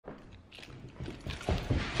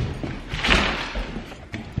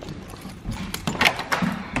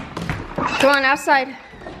Come on, outside.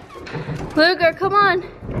 Luger, come on.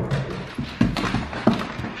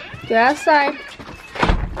 Get outside.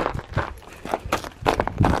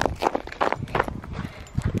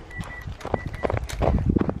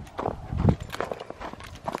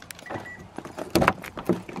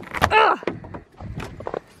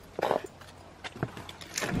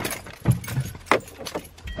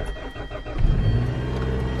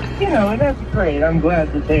 You know, and that's great. I'm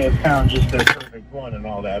glad that they have found just their perfect one and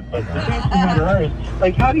all that. But the fact of the matter is,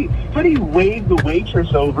 like, how do you wave the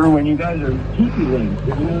waitress over when you guys are pee-pee linked?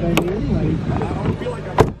 You know what I mean? Like, I don't feel like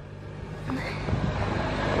I'm...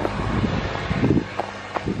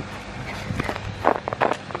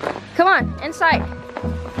 Come on, inside.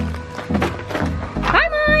 Hi,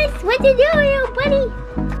 Mice. What you doing, buddy?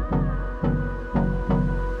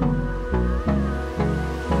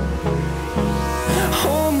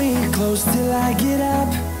 Close till I get up.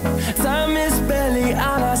 Time is barely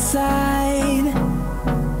on our side.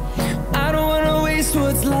 I don't wanna waste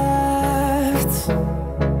what's left.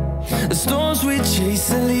 The storms we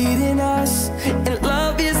chase are leading us, and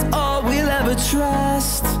love is all we'll ever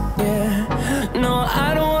trust. Yeah, no,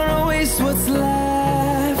 I don't wanna waste what's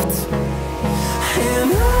left.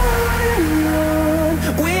 And on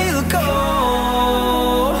we'll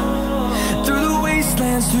go, through the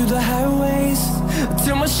wastelands, through the highways,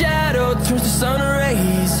 till my shadow turns to sun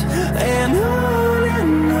rays. And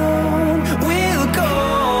on we'll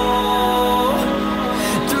go,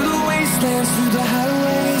 through the wastelands, through the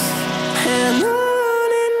highways, and on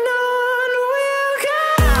we'll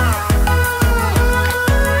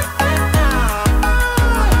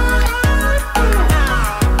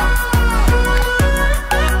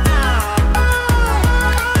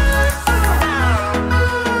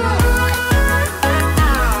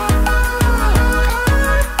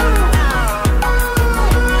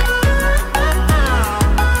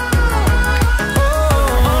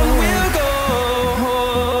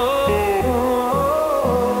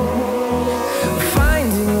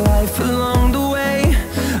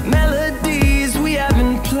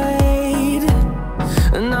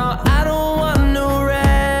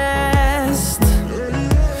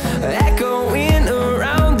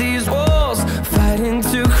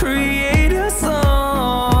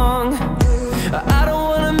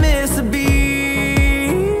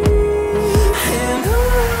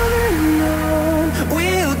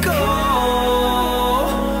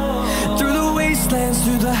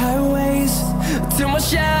through the highways, till my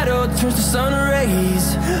shadow turns to sun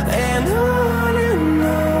rays. And on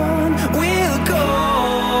we'll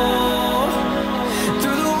go,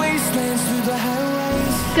 through the wastelands, through the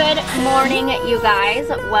highways. Good morning, you guys.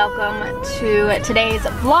 Welcome to today's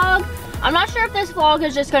vlog. I'm not sure if this vlog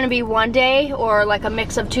is just going to be one day or like a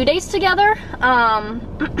mix of 2 days together.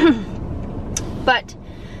 But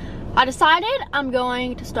I decided I'm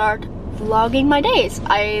going to start vlogging my days.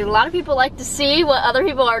 A lot of people like to see what other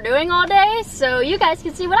people are doing all day, so you guys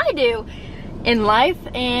can see what I do in life,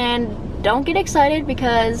 and don't get excited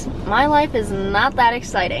because my life is not that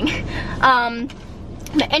exciting.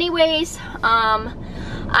 But anyways,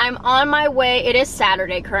 I'm on my way. It is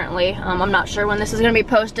Saturday currently. I'm not sure when this is going to be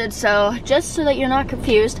posted, so just so that you're not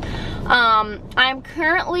confused, I'm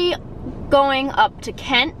currently going up to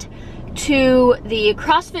Kent to the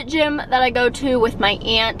CrossFit gym that I go to with my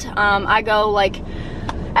aunt. I go like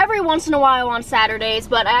every once in a while on Saturdays,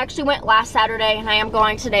 but I actually went last Saturday and I am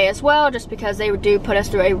going today as well, just because they do put us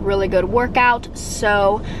through a really good workout.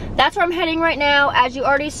 So that's where I'm heading right now. As you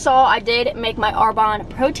already saw, I did make my Arbonne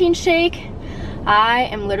protein shake. I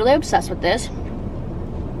am literally obsessed with this.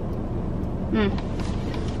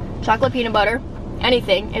 Chocolate peanut butter,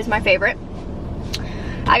 anything is my favorite.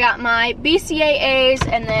 I got my BCAAs,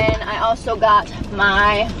 and then I also got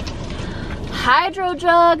my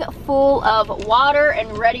HYDROJUG full of water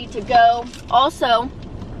and ready to go. Also,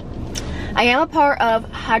 I am a part of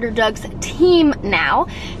HYDROJUG's team now,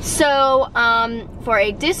 so for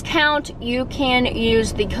a discount you can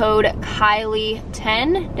use the code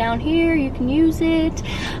Kylie10 down here. You can use it,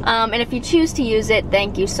 and if you choose to use it,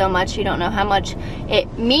 thank you so much. You don't know how much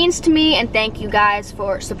it means to me, and thank you guys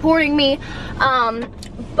for supporting me.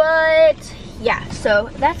 But yeah, so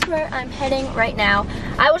that's where I'm heading right now.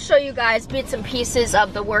 I will show you guys bits and pieces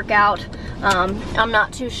of the workout. I'm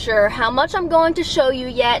not too sure how much I'm going to show you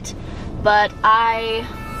yet, but I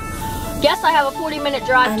guess I have a 40-minute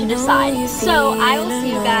drive to decide. So I will see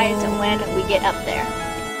you guys when we get up there.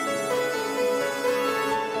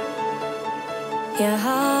 Your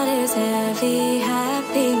heart is heavy,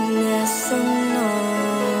 happiness unknown.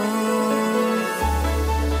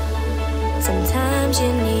 Sometimes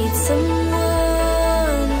you need someone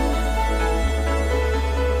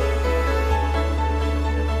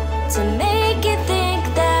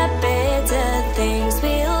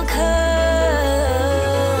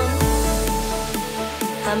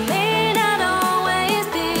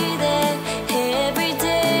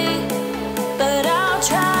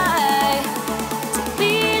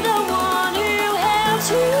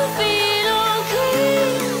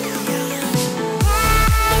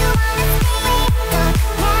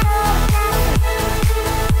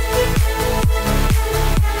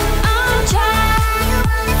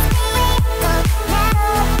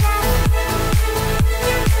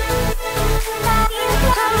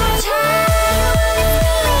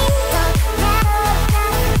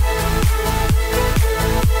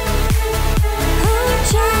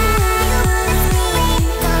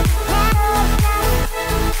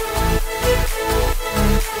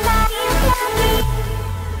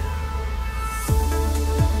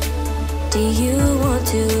Do you want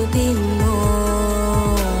to be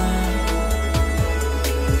more?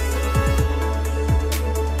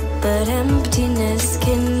 But emptiness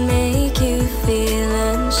can make you feel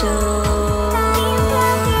unsure.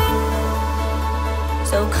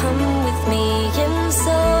 So come with me and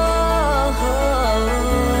soar.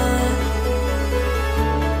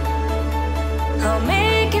 I'll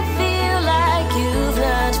make it feel like you've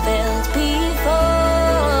not felt before.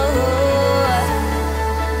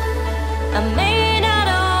 I may not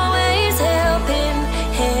always help in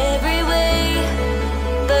every way,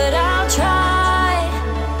 but I'll try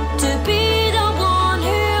to be the one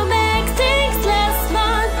who makes things less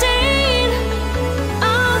mundane.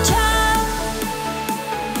 I'll try.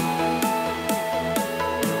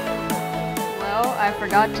 Well, I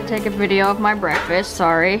forgot to take a video of my breakfast,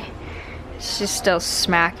 sorry. She's still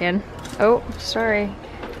smacking. Oh, sorry.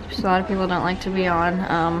 Just a lot of people don't like to be on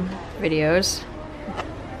videos.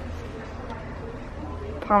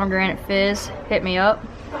 Pomegranate fizz, hit me up.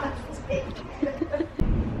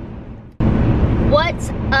 What's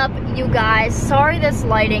up, you guys? Sorry this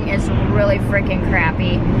lighting is really freaking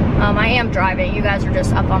crappy. I am driving, you guys are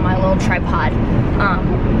just up on my little tripod.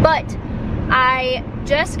 But I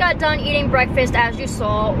just got done eating breakfast, as you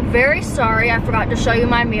saw. Very sorry, I forgot to show you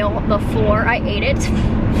my meal before I ate it.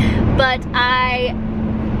 But I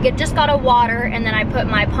just got a water, and then I put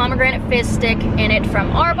my pomegranate fizz stick in it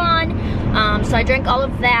from Arbonne. So I drank all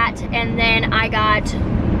of that, and then I got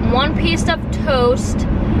 1 piece of toast,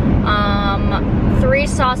 3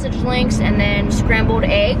 sausage links, and then scrambled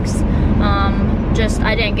eggs.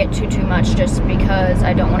 I didn't get too much just because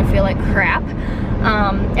I don't want to feel like crap.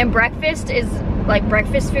 And breakfast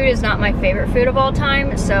food is not my favorite food of all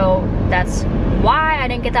time, so that's why I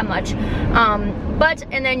didn't get that much.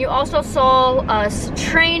 And then you also saw us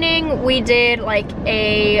training. We did like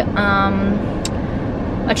a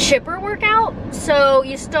chipper workout. So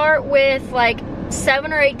you start with like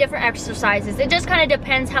 7 or 8 different exercises. It just kind of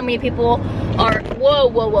depends how many people are,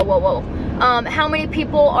 how many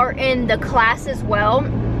people are in the class as well.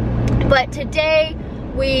 But today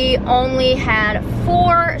we only had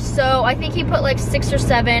 4, so I think he put like 6 or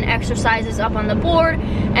 7 exercises up on the board,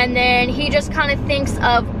 and then he just kind of thinks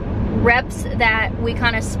of reps that we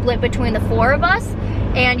kind of split between the 4 of us,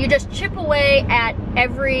 and you just chip away at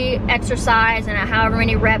every exercise and at however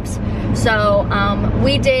many reps. So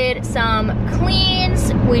we did some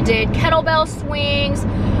cleans, we did kettlebell swings,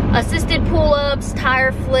 assisted pull-ups,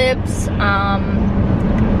 tire flips,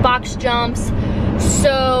 box jumps.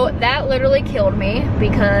 So that literally killed me,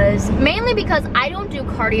 mainly because I don't do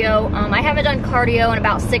cardio. I haven't done cardio in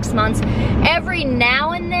about 6 months. Every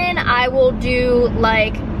now and then I will do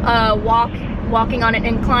like walking on an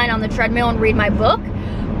incline on the treadmill and read my book.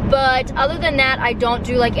 But other than that, I don't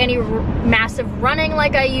do like any massive running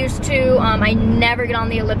like I used to. I never get on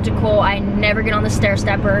the elliptical. I never get on the stair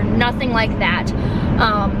stepper, nothing like that.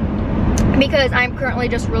 Because I'm currently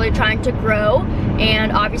just really trying to grow,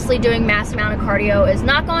 and obviously doing mass amount of cardio is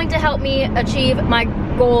not going to help me achieve my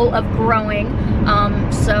goal of growing.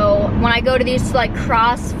 So when I go to these like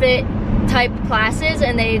CrossFit type classes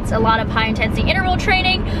and it's a lot of high intensity interval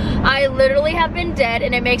training, I literally have been dead,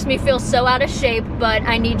 and it makes me feel so out of shape. But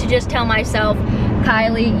I need to just tell myself,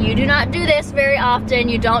 Kylie, you do not do this very often.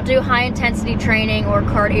 You don't do high intensity training or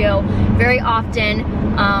cardio very often.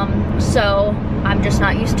 So I'm just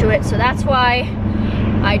not used to it. So that's why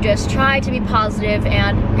I just try to be positive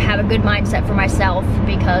and have a good mindset for myself,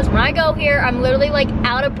 because when I go here, I'm literally like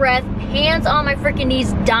out of breath, hands on my freaking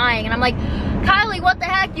knees, dying. And I'm like, Kylie, what the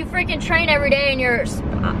heck? You freaking train every day and you're,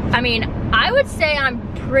 I mean, I would say I'm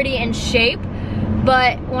pretty in shape,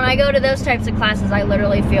 but when I go to those types of classes, I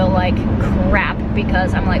literally feel like crap,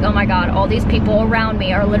 because I'm like, oh my God, all these people around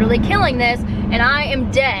me are literally killing this and I am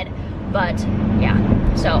dead. But yeah,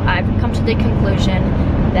 so I've come to the conclusion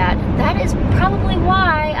that that is probably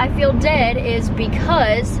why I feel dead, is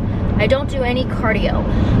because I don't do any cardio.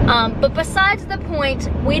 But besides the point,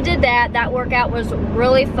 we did that. That workout was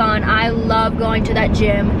really fun. I love going to that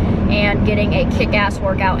gym and getting a kick-ass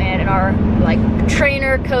workout in. And our like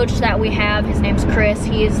trainer coach that we have, his name's Chris.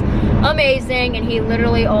 He's amazing, and he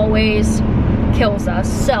literally always kills us.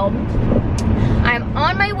 So I'm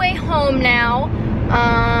on my way home now.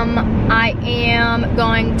 I am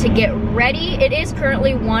going to get ready. It is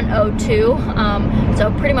currently 1:02,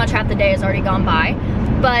 so pretty much half the day has already gone by.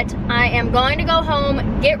 But I am going to go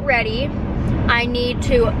home, get ready. I need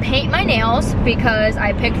to paint my nails because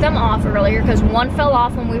I picked them off earlier because one fell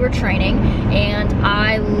off when we were training, and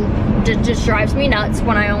it just drives me nuts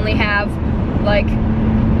when I only have like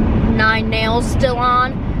 9 nails still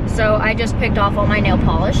on. So I just picked off all my nail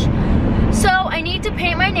polish. So I need need to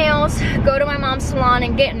paint my nails, go to my mom's salon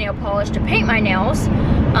and get nail polish to paint my nails.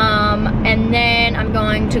 And then I'm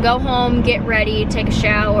going to go home, get ready, take a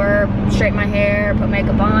shower, straighten my hair, put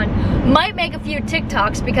makeup on. Might make a few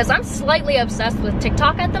TikToks because I'm slightly obsessed with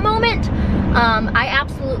TikTok at the moment. I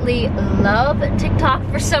absolutely love TikTok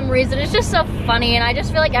for some reason. It's just so funny, and I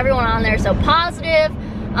just feel like everyone on there is so positive.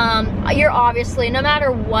 You're obviously, no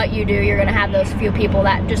matter what you do, you're gonna have those few people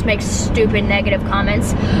that just make stupid negative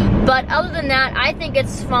comments. But other than that, I think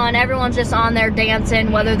it's fun. Everyone's just on there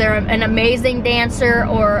dancing, whether they're an amazing dancer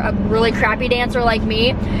or a really crappy dancer like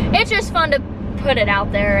me. It's just fun to put it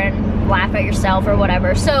out there and laugh at yourself or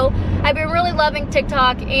whatever. So I've been really loving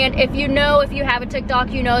TikTok, and if you have a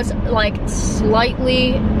TikTok, you know it's like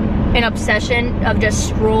slightly an obsession of just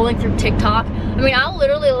scrolling through TikTok. I mean, I'll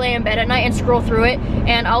literally lay in bed at night and scroll through it,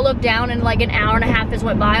 and I'll look down and like an hour and a half has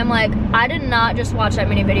went by. I'm like, I did not just watch that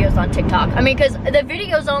many videos on TikTok. I mean, because the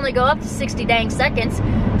videos only go up to 60 dang seconds.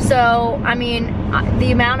 So, I mean,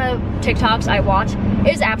 the amount of TikToks I watch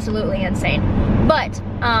is absolutely insane. But,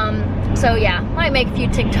 so yeah, might make a few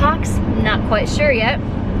TikToks, not quite sure yet.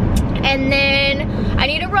 And then I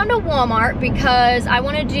need to run to Walmart because I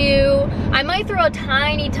might throw a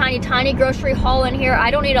tiny grocery haul in here. I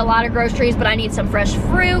don't need a lot of groceries, but I need some fresh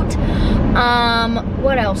fruit.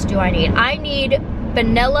 What else do I need? I need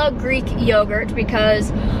vanilla Greek yogurt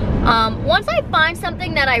because once I find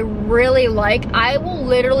something that I really like, I will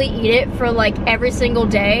literally eat it for like every single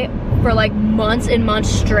day for like months and months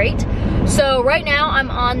straight. So right now I'm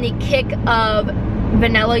on the kick of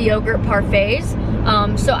vanilla yogurt parfaits.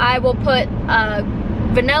 So I will put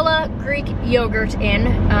vanilla Greek yogurt in,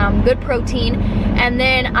 good protein, and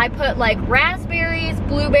then I put like raspberries,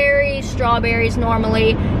 blueberries, strawberries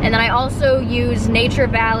normally, and then I also use Nature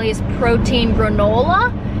Valley's protein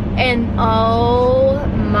granola, and oh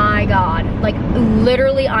my god, like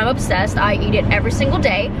literally I'm obsessed. I eat it every single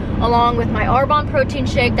day, along with my Arbonne protein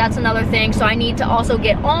shake. That's another thing. So I need to also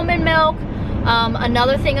get almond milk,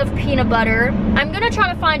 another thing of peanut butter. I'm gonna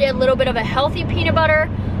try to find a little bit of a healthy peanut butter.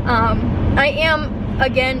 I am,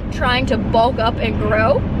 again, trying to bulk up and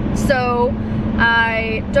grow, so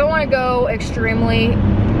I don't want to go extremely,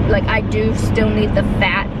 like, I do still need the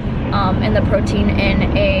fat and the protein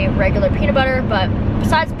in a regular peanut butter, but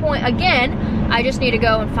besides the point, again, I just need to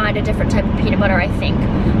go and find a different type of peanut butter, I think.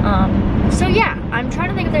 So yeah, I'm trying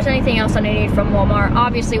to think if there's anything else that I need from Walmart.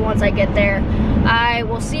 Obviously, once I get there, I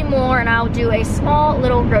will see more, and I'll do a small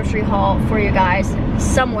little grocery haul for you guys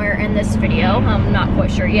somewhere in this video. I'm not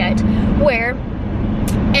quite sure yet where.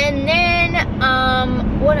 And then,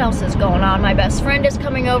 what else is going on? My best friend is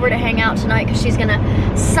coming over to hang out tonight because she's gonna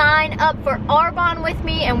sign up for Arbonne with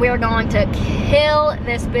me, and we're going to kill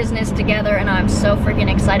this business together, and I'm so freaking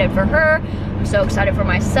excited for her. I'm so excited for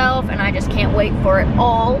myself, and I just can't wait for it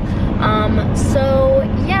all. So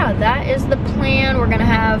yeah, that is the plan. We're gonna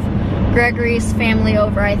have Gregory's family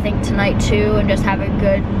over, I think, tonight too, and just have a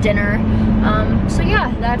good dinner. So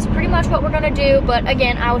yeah, that's pretty much what we're gonna do, but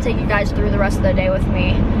again, I will take you guys through the rest of the day with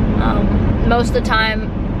me. Most of the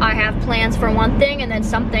time I have plans for one thing, and then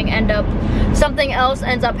something else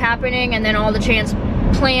ends up happening, and then all the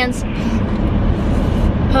plans,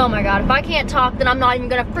 oh my god, if I can't talk, then I'm not even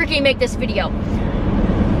gonna freaking make this video.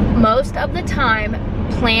 Most of the time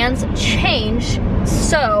plans change,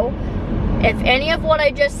 so if any of what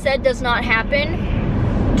I just said does not happen,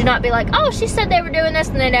 do not be like, oh, she said they were doing this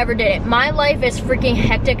and they never did it. My life is freaking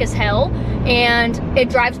hectic as hell, and it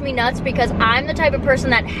drives me nuts because I'm the type of person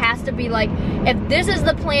that has to be like, if this is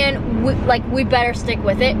the plan, we better stick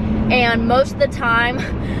with it. And most of the time,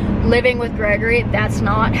 living with Gregory, that's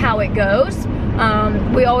not how it goes.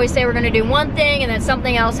 We always say we're gonna do one thing and then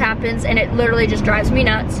something else happens, and it literally just drives me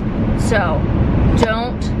nuts. So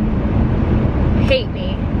don't hate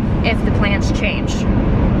me if the plans change,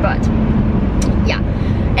 but yeah.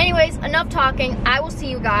 Anyways, enough talking. I will see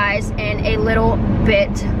you guys in a little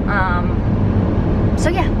bit. So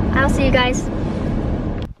yeah, I'll see you guys.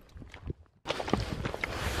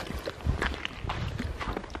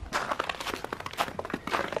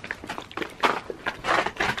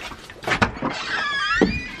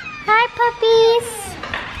 Hi, puppies.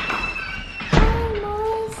 Hi,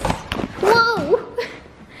 Moss. Whoa.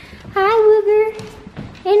 Hi, Wooger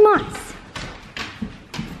and Moss.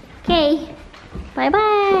 Okay.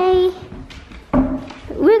 Bye-bye.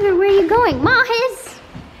 Wigger, where are you going? Moss!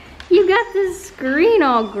 You got the screen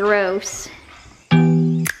all gross.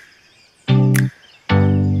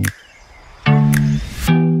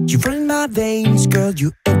 You run in my veins, girl,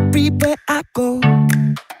 you everywhere I go.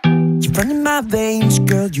 You run in my veins,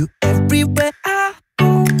 girl, you everywhere I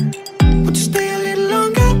go. Would you stay a little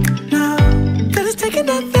longer now? Let us take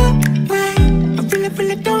another way. I really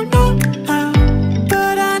really don't know how,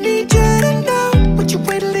 but I need you to know. Would you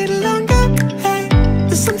wait a little longer? Hey,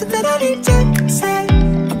 there's something that I need to say.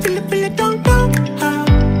 I really don't know how,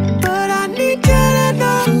 but I need you to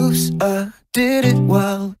know. Oops, I did it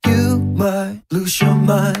while you might lose your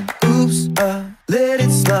mind. Oops, I let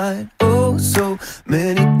it slide, oh so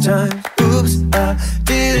many times. Oops, I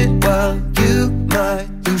did it while you might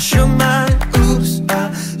lose your mind. Oops,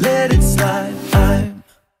 I let it slide, I'm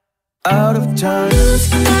out of time.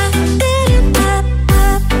 Oops, I did it.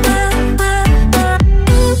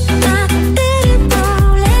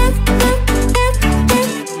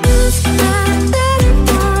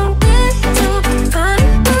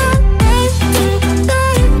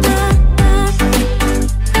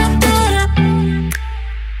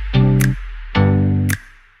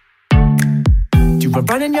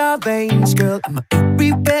 Running your veins, girl, am I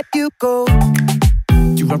everywhere you go?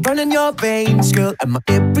 You are running your veins, girl, am I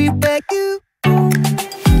everywhere you go?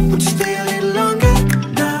 Would you stay a little longer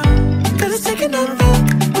now? Let us take another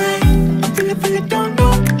break. I really don't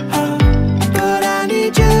know how, but I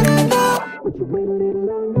need you to know. Would you wait a little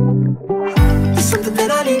longer? There's something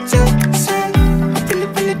that I need to say. I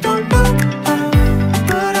really don't know how,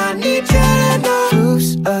 but I need you to know.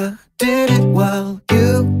 Oops, I did it while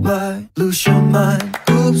you might lose your mind.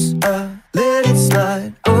 Oops, I let it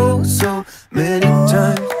slide, oh so many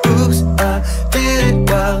times. Oops, I did it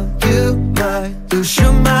while you might lose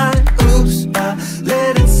your mind. Oops, I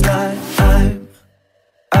let it slide, I'm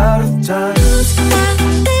out of time. Oops, I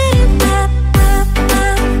did it.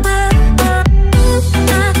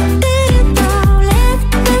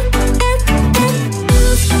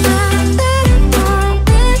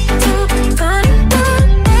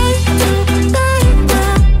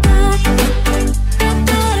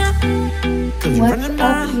 What's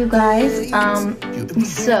up, you guys?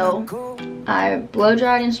 So I blow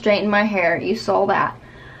dried and straightened my hair. You saw that.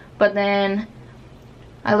 But then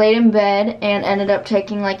I laid in bed and ended up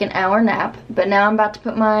taking like an hour nap. But now I'm about to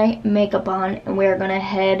put my makeup on and we're gonna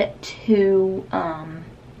head to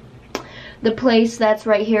the place that's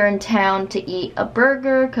right here in town to eat a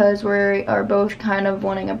burger, because we are both kind of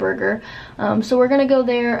wanting a burger. So we're gonna go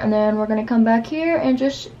there and then we're gonna come back here and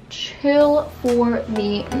just chill for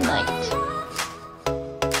the night.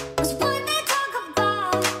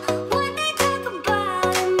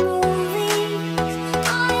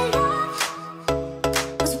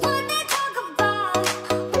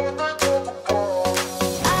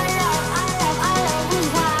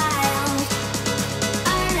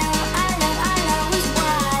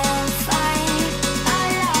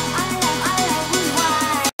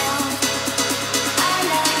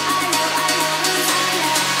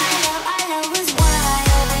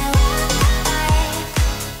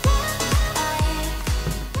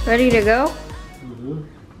 Ready to go? Mm-hmm.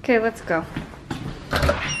 Okay, let's go.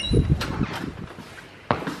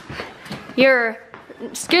 Your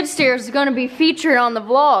skid steer is going to be featured on the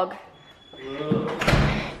vlog.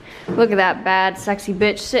 Look at that bad, sexy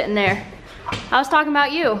bitch sitting there. I was talking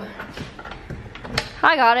about you.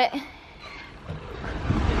 I got it.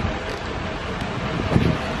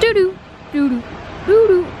 Doo-doo, doo-doo,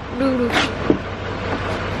 doo-doo, doo-doo.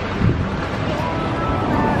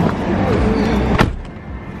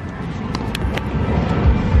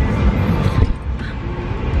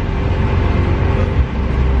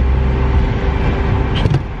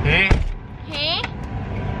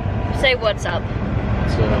 Say what's up.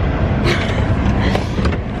 What's up?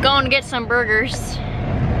 Going to get some burgers.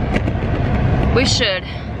 We should.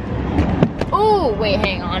 Oh, wait,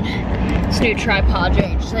 hang on. This new tripod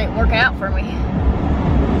change ain't working out for me. Look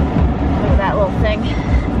at that little thing.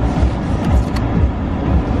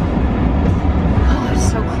 Oh, it's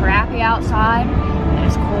so crappy outside. And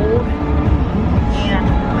it's cold. And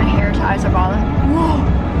my hair ties are bothering. Whoa.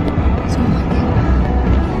 So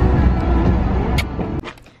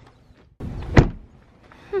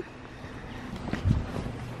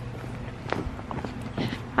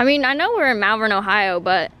I mean, I know we're in Malvern, Ohio,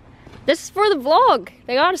 but this is for the vlog.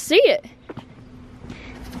 They gotta see it.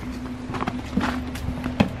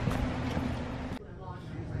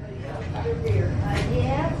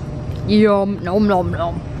 Yum, nom, nom,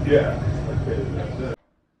 nom. Yeah.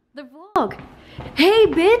 The vlog. Hey,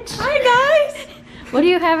 bitch. Hi, guys. What do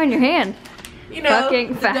you have in your hand? You know,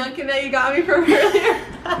 fucking the Dunkin' that you got me from earlier.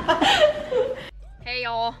 Hey,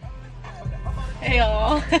 y'all. Hey,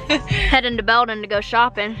 y'all. Heading to Belden to go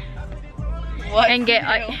shopping. What? And get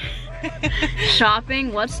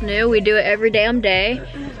shopping. What's new? We do it every damn day.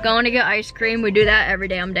 Going to get ice cream. We do that every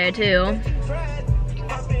damn day too.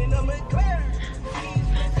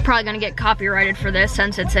 Probably gonna get copyrighted for this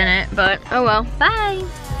since it's in it, but oh well. Bye.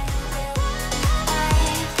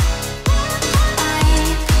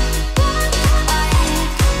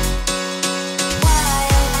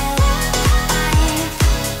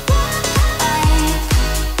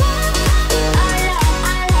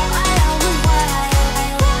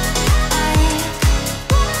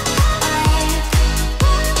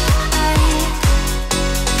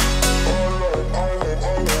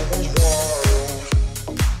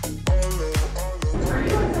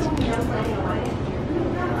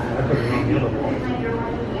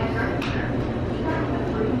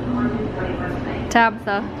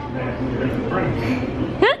 Tabitha.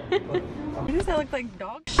 You just look like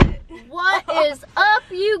dog shit. What is up,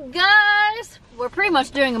 you guys? We're pretty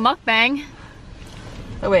much doing a mukbang.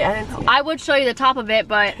 Oh wait, I didn't see. I would show you the top of it,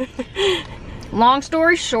 but long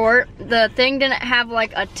story short, the thing didn't have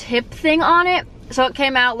like a tip thing on it, so it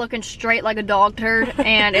came out looking straight like a dog turd,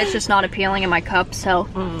 and it's just not appealing in my cup. So,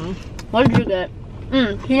 what did you get?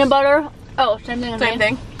 Peanut butter. Oh, same thing. Same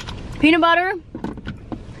thing. Peanut butter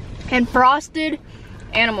and frosted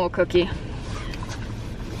animal cookie.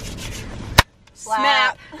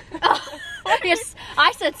 Slap. Yes,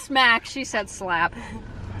 I said smack. She said slap.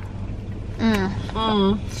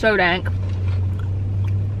 So dank.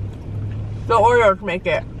 The Oreos make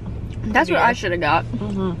it. That's what I should have got.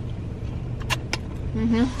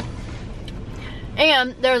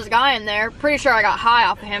 And there was a guy in there. Pretty sure I got high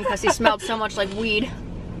off of him because he smelled so much like weed.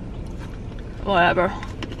 Whatever.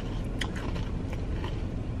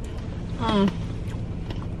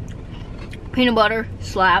 Peanut butter,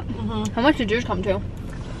 slap. How much did yours come to?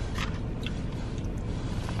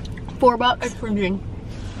 $4. It's cringing.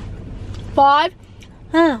 5?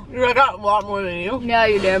 Huh. I got a lot more than you. Yeah,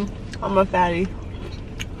 you did. I'm a fatty.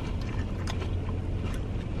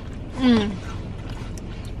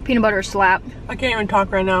 Peanut butter slap. I can't even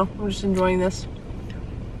talk right now. I'm just enjoying this.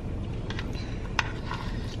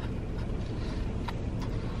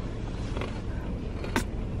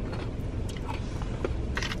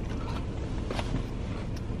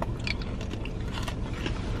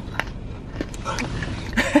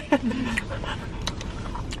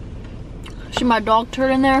 See my dog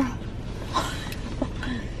turd in there?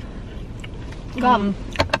 God,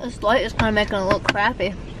 this light is kind of making it look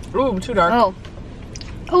crappy. Ooh, too dark. Oh.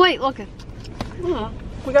 Oh wait, look.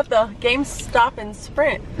 We got the GameStop and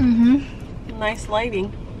Sprint. Nice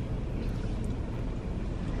lighting.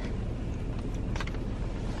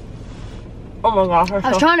 Oh my gosh. I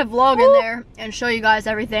was trying to vlog in there and show you guys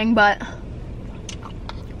everything, but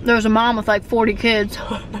there was a mom with like 40 kids.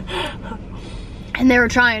 And they were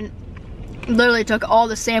trying, literally took all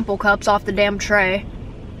the sample cups off the damn tray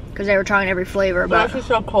because they were trying every flavor. But it's just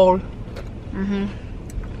so cold.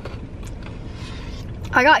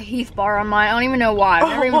 I got Heath bar on mine. I don't even know why. I've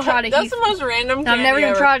never even tried a That's Heath. the most random I've candy never even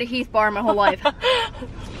ever. tried a Heath bar in my whole life.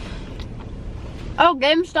 Oh,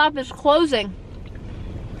 GameStop is closing.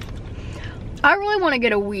 I really want to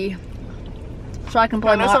get a Wii so I can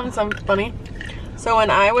play I know more. something funny. So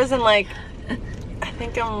when I was in like, I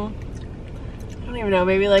think I don't even know,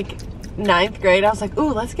 maybe like 9th grade, I was like,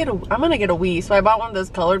 ooh, I'm gonna get a Wii. So I bought one of those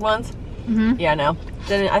colored ones. Yeah, no.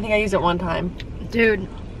 I think I used it one time. Dude,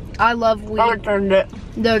 I love Wii. I returned it.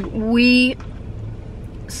 The Wii,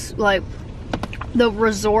 like, the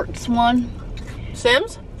resorts one.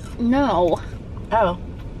 Sims? No. Oh.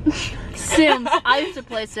 Sims. I used to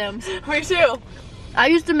play Sims. Me too. I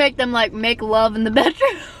used to make them, like, make love in the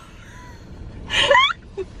bedroom.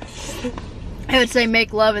 I would say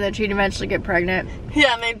make love and then she'd eventually get pregnant.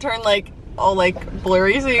 Yeah, and they'd turn like all like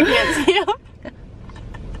blurry so you can't see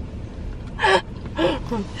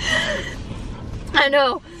them. I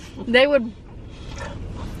know. They would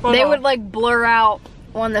like blur out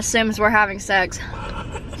when the Sims were having sex.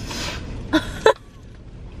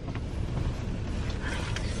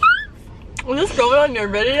 Was this going on your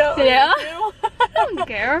video? Yeah. I don't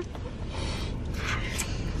care.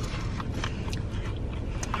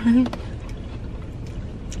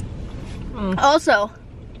 Also,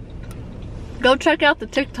 go check out the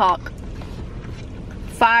TikTok.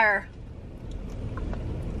 Fire.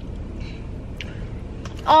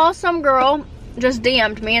 Oh, some girl just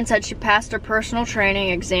DM'd me and said she passed her personal training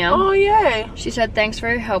exam. Oh, yay. She said thanks for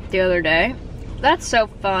your help the other day. That's so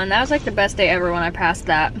fun. That was like the best day ever when I passed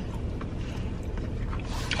that.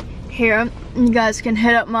 Here, you guys can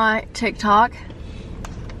hit up my TikTok.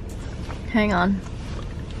 Hang on.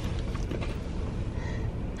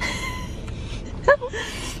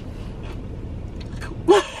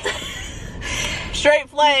 Straight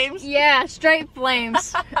flames. Yeah, straight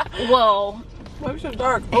flames. Whoa. Why was so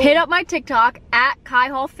dark? Hit up my TikTok at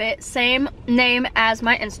KaiHallFit, same name as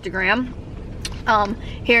my Instagram.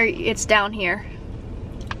 Here, it's down here.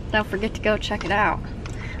 Don't forget to go check it out.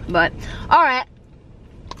 But, alright.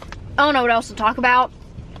 I don't know what else to talk about.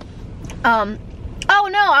 Oh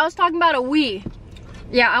no, I was talking about a Wii.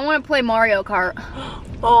 Yeah, I want to play Mario Kart.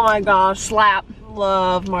 Oh my gosh. Slap.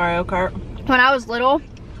 Love Mario Kart. When I was little,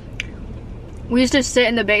 we used to sit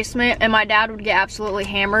in the basement and my dad would get absolutely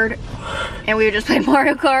hammered and we would just play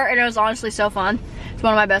Mario Kart and it was honestly so fun. It's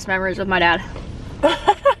one of my best memories with my dad.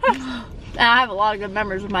 And I have a lot of good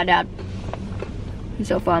memories with my dad. He's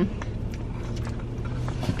so fun.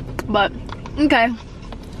 But, okay.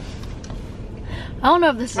 I don't know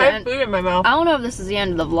if this is I have food in my mouth. I don't know if this is the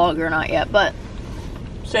end of the vlog or not yet, but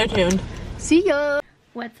stay tuned. See ya.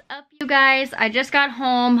 What's up, you guys? I just got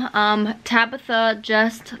home. Tabitha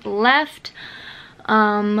just left.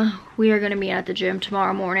 We are gonna meet at the gym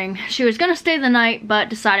tomorrow morning. She was gonna stay the night, but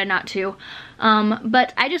decided not to.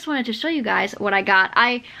 But I just wanted to show you guys what I got.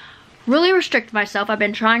 I really restrict myself. I've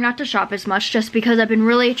been trying not to shop as much just because I've been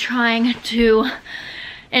really trying to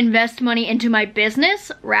invest money into my business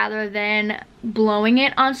rather than blowing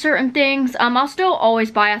it on certain things. I'll still always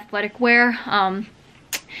buy athletic wear.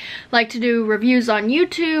 Like to do reviews on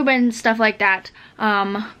YouTube and stuff like that.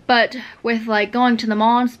 But with like going to the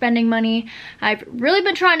mall and spending money, I've really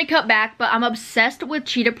been trying to cut back, but I'm obsessed with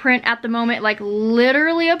cheetah print at the moment, like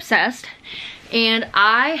literally obsessed. And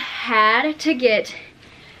I had to get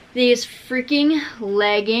these freaking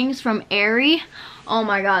leggings from Aerie. Oh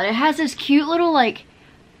my god, it has this cute little like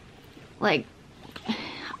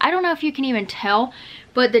I don't know if you can even tell,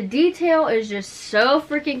 but the detail is just so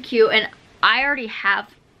freaking cute. And I already have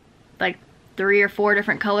like 3 or 4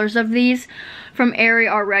 different colors of these from Aerie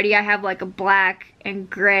already. I have like a black and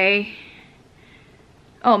gray.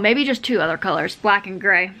 Oh, maybe just 2 other colors, black and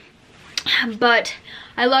gray. But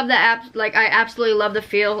I love the I absolutely love the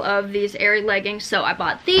feel of these Aerie leggings, so I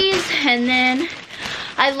bought these. And then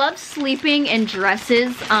I love sleeping in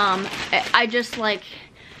dresses. I just like,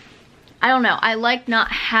 I don't know, I like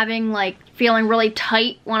not having like feeling really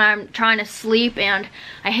tight when I'm trying to sleep, and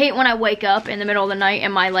I hate when I wake up in the middle of the night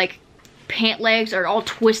and my like pant legs are all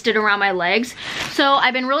twisted around my legs. So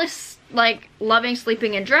I've been really like loving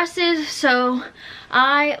sleeping in dresses, so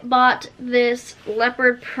I bought this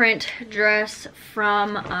leopard print dress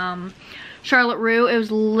from Charlotte Russe. It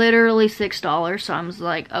was literally $6, so I was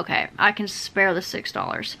like, okay, I can spare the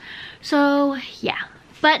 $6. So yeah,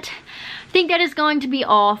 but I think that is going to be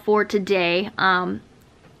all for today.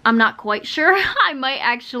 I'm not quite sure. I might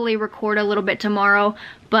actually record a little bit tomorrow,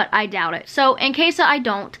 but I doubt it. So in case I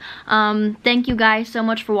don't, thank you guys so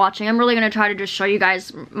much for watching. I'm really going to try to just show you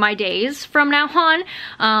guys my days from now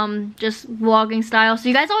on, just vlogging style. So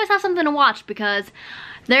you guys always have something to watch, because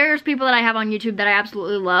there's people that I have on YouTube that I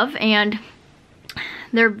absolutely love, and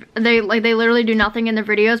they literally do nothing in their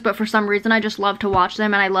videos, but for some reason I just love to watch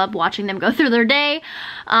them, and I love watching them go through their day.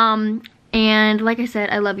 And like I said,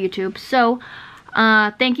 I love YouTube. So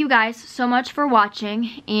thank you guys so much for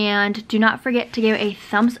watching, and do not forget to give a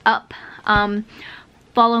thumbs up.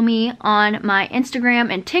 Follow me on my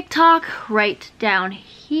Instagram and TikTok right down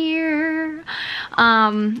here.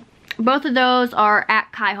 Both of those are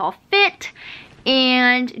at Kai Hall Fit.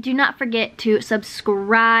 And do not forget to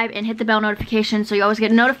subscribe and hit the bell notification so you always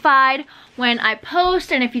get notified when I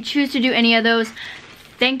post. And if you choose to do any of those,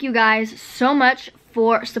 thank you guys so much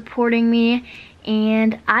for supporting me,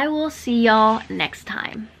 and I will see y'all next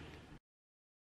time.